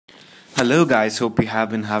Hello guys, hope you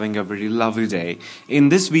have been having a very lovely day. In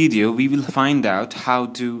this video, we will find out how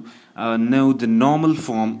to know the normal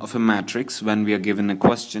form of a matrix when we are given a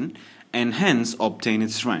question and hence obtain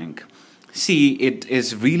its rank. See, it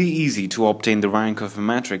is really easy to obtain the rank of a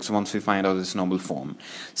matrix once we find out its normal form.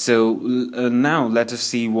 So now let us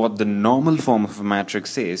see what the normal form of a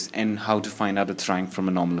matrix is and how to find out its rank from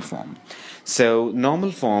a normal form. So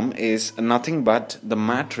normal form is nothing but the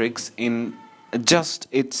matrix in just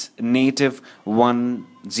its native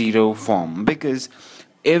 1-0 form, because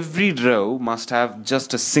every row must have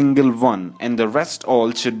just a single 1 and the rest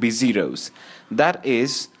all should be zeros. That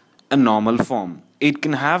is a normal form. It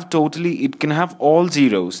can have all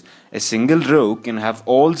zeros. A single row can have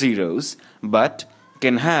all zeros but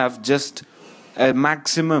can have just a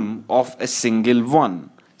maximum of a single 1.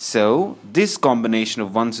 So this combination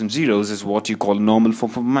of ones and zeros is what you call normal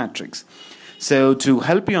form of a matrix. So to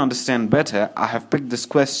help you understand better, I have picked this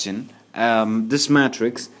question, this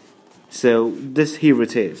matrix. So this here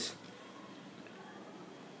it is.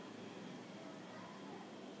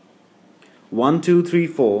 1 2 3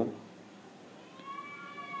 4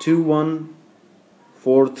 2 1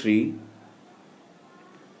 4 3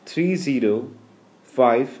 3 0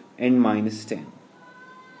 5 and minus 10.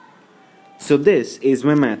 So this is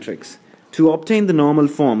my matrix. To obtain the normal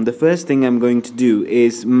form, the first thing I'm going to do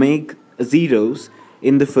is make zeros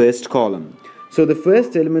in the first column. So the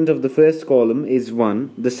first element of the first column is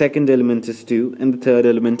 1, the second element is 2, and the third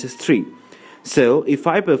element is 3. So if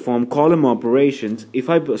I perform column operations, if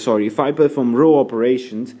I perform row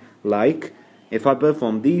operations, like if I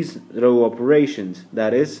perform these row operations,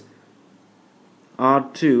 that is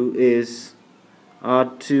R2 is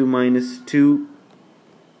R2 minus 2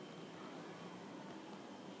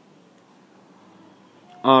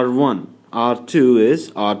 R1, R2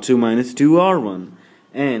 is R2 minus 2 R1,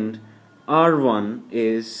 and R3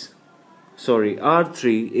 is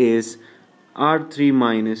R3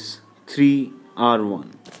 minus 3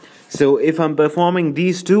 R1. So if I'm performing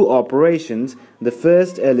these two operations, the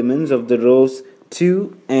first elements of the rows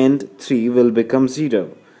 2 and 3 will become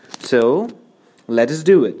 0. So let us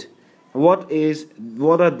do it. What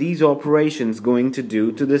are these operations going to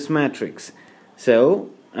do to this matrix?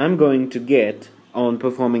 So I'm going to get, on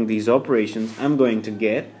performing these operations, I'm going to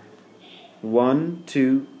get 1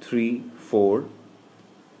 2 3 4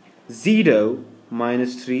 0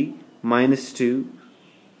 minus 3 minus 2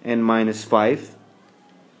 and minus 5,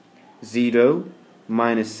 0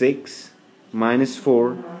 minus 6 minus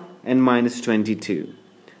 4 and minus 22.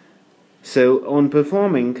 So on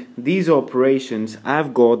performing these operations,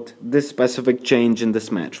 I've got this specific change in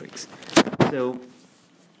this matrix. So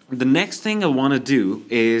the next thing I want to do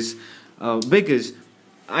is, because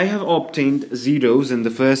I have obtained zeros in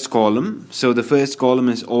the first column, so the first column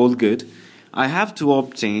is all good. I have to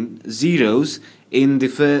obtain zeros in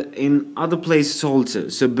other places also.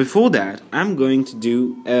 So before that, I'm going to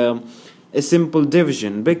do a simple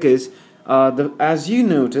division, because as you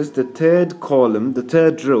notice, the third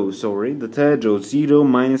row 0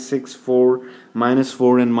 minus 6 4 minus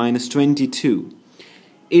 4 and minus 22.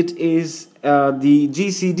 It is the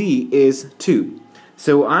GCD is 2.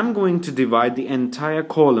 So I'm going to divide the entire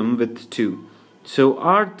column with 2. So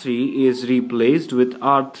R3 is replaced with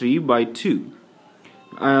R3 by 2.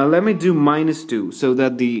 Let me do minus 2 so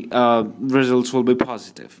that the results will be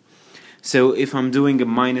positive. So if I'm doing a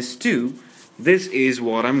minus 2, this is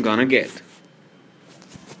what I'm gonna get.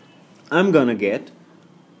 I'm gonna get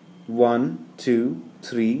 1 2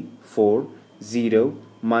 3 4 0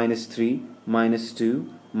 minus 3 minus 2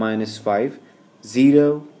 minus 5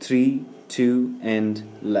 0 3 2 and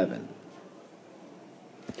 11.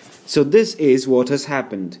 So this is what has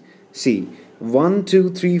happened. See, 1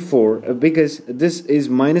 2 3 4, because this is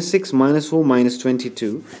minus 6 minus 4 minus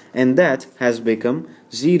 22, and that has become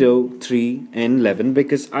 0 3 and 11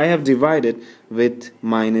 because I have divided with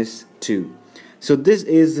minus 2. So this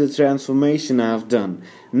is the transformation I have done.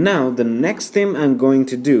 Now the next thing I'm going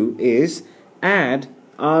to do is add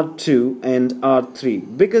R2 and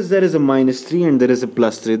R3, because there is a minus 3 and there is a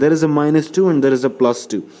plus 3, there is a minus 2 and there is a plus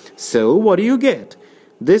 2. So what do you get?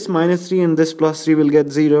 This minus 3 and this plus 3 will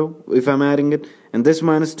get 0 if I'm adding it, and this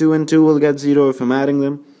minus 2 and 2 will get 0 if I'm adding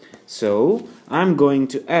them. So I'm going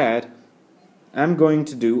to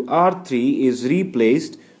do R3 is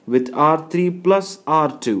replaced with R3 plus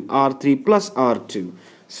R2, R3 plus R2.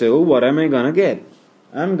 So what am I gonna get?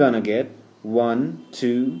 I'm gonna get 1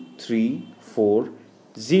 2 3 4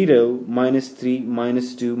 0 minus 3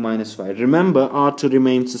 minus 2 minus 5. Remember, R2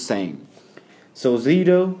 remains the same. So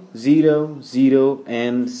 0 0 0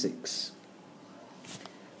 and 6.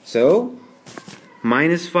 So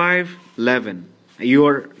minus 5 11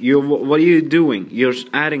 what are you doing? You're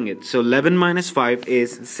adding it. So 11 minus 5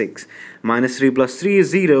 is 6. Minus 3 plus 3 is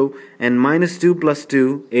 0, and minus 2 plus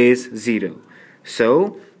 2 is 0.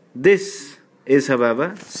 So this is,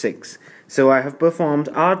 however, 6. So I have performed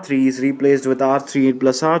R3 is replaced with R3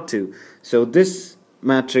 plus R2. So this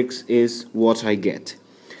matrix is what I get.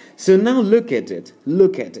 So now look at it.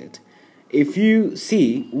 Look at it. If you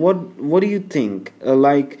see, what do you think?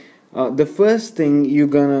 The first thing you're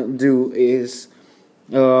gonna do is,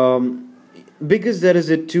 because there is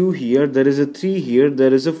a 2 here, there is a 3 here,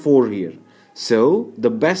 there is a 4 here. So the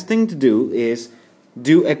best thing to do is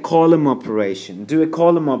do a column operation. Do a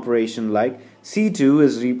column operation like C2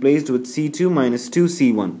 is replaced with C2 minus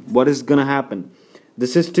 2C1. What is gonna happen?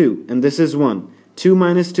 This is 2 and this is 1. 2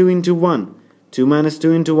 minus 2 into 1. 2 minus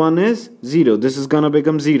 2 into 1 is 0. This is gonna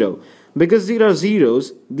become 0. Because there are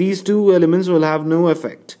zeros, these two elements will have no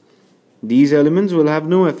effect. These elements will have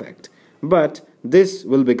no effect. But this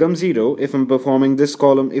will become 0 if I'm performing this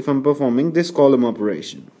column,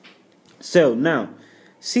 operation. So now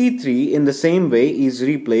C3 in the same way is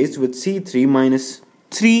replaced with C3 minus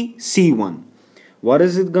 3C1. What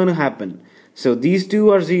is it going to happen? So these two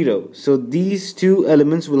are 0. So these two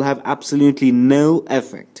elements will have absolutely no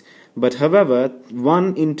effect. But however,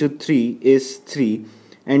 1 into 3 is 3.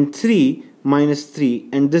 And 3 minus 3,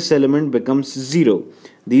 and this element becomes 0.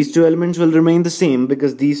 These two elements will remain the same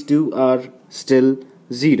because these two are still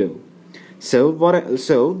 0. So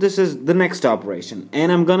this is the next operation,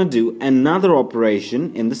 and I'm gonna do another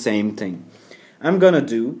operation in the same thing. I'm gonna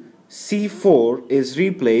do C4 is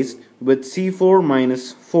replaced with C4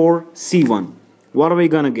 minus 4C1. What are we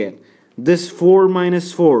gonna get? This 4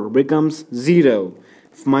 minus 4 becomes 0.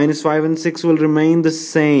 Minus 5 and 6 will remain the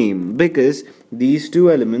same because these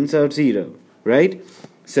two elements are 0, right?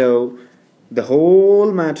 So the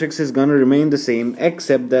whole matrix is gonna remain the same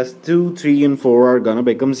except that 2, 3 and 4 are gonna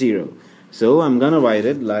become 0. So I'm gonna write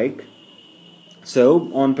it like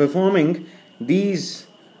so. On performing these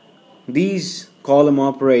column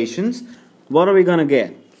operations, what are we gonna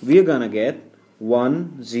get? We are gonna get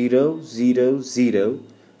 1 0 0 0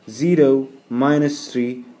 0 minus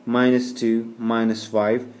 3 minus 2 minus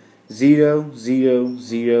 5 0 0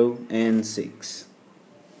 0 and 6.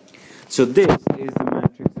 So this is the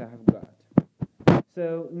matrix I have got.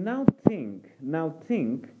 So now think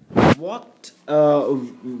what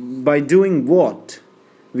by doing what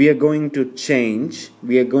we are going to change,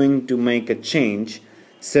 we are going to make a change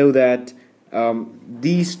so that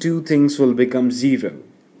these two things will become 0.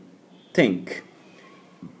 Think.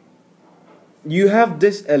 You have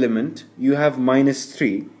this element, you have minus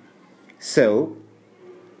 3. So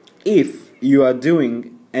if you are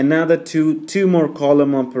doing another two more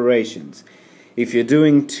column operations, if you're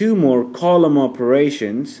doing 2 more column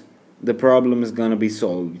operations, the problem is going to be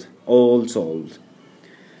solved, all solved.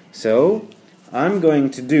 So I'm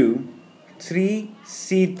going to do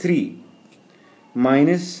 3C3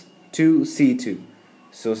 minus 2C2.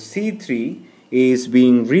 So C3 is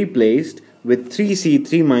being replaced with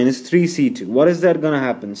 3C3 minus 3C2. What is that going to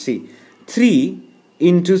happen? See, 3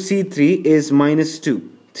 into C3 is minus 2.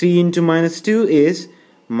 3 into minus 2 is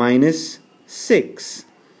minus 6.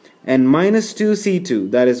 And minus 2C2,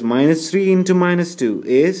 that is minus 3 into minus 2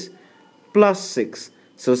 is plus 6.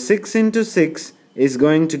 So 6 into 6 is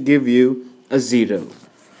going to give you a 0.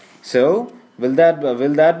 So will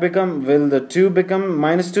the 2 become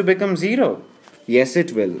minus 2 become 0? Yes,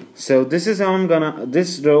 it will. So this is how I'm gonna,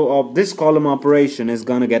 this row of this column operation is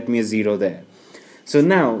gonna get me a 0 there. So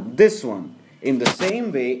now this one, in the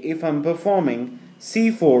same way, if I'm performing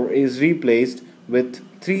C4 is replaced with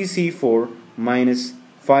 3C4 minus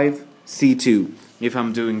 5C2. If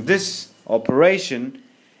I'm doing this operation,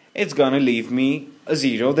 it's gonna leave me a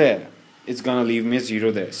 0 there. It's gonna leave me a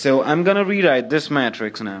 0 there. So I'm gonna rewrite this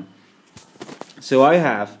matrix now. So I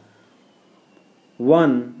have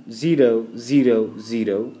 1 0 0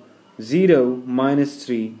 0 0 minus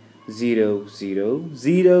 3 0 0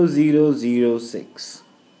 0 0 0 6.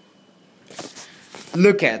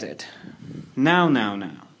 Look at it. Now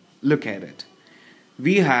look at it.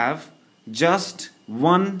 We have just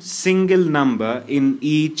one single number in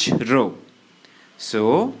each row.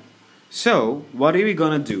 So what are we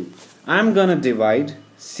gonna do? I'm gonna divide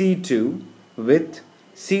C2 with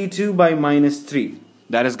C2 by minus 3.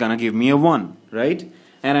 That is gonna give me a 1, right?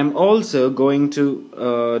 And I'm also going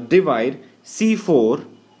to divide C4.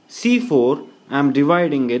 C4, I'm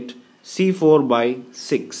dividing it C4 by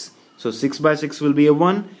 6. So 6 by 6 will be a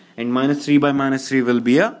 1, and minus 3 by minus 3 will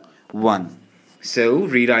be a 1. So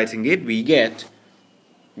rewriting it, we get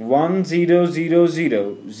 1 0 0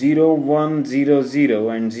 0 0 1 0 0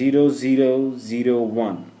 and 0 0 0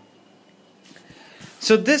 1.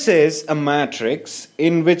 So this is a matrix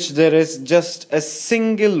in which there is just a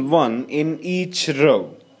single 1 in each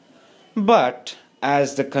row. But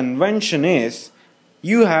as the convention is,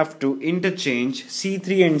 you have to interchange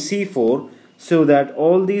C3 and C4 so that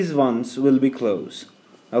all these ones will be close.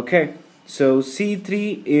 Okay, so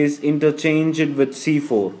C3 is interchanged with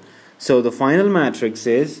C4. So the final matrix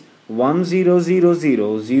is 1 0 0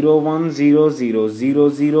 0 0 1 0 0 0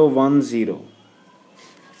 0 1 0.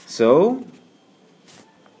 So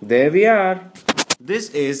there we are. This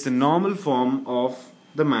is the normal form of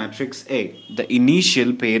the matrix A, the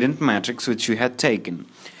initial parent matrix which we had taken.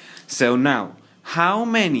 So now, how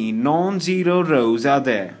many non-zero rows are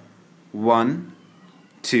there? 1,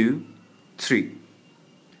 2, 3.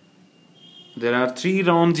 There are 3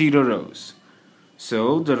 non-zero rows.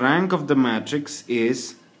 So the rank of the matrix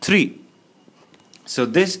is 3. So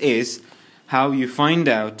this is how you find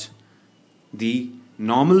out the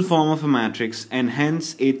normal form of a matrix and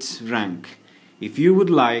hence its rank. If you would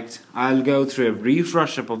like, I'll go through a brief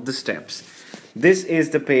rush up of the steps. This is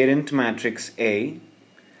the parent matrix A.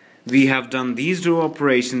 We have done these row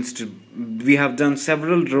operations we have done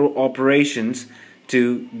several row operations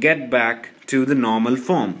to get back to the normal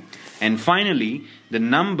form. And finally, the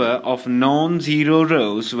number of non-zero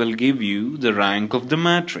rows will give you the rank of the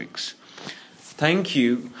matrix. Thank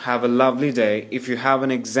you. Have a lovely day. If you have an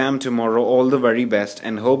exam tomorrow, all the very best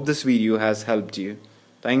and hope this video has helped you.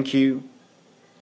 Thank you.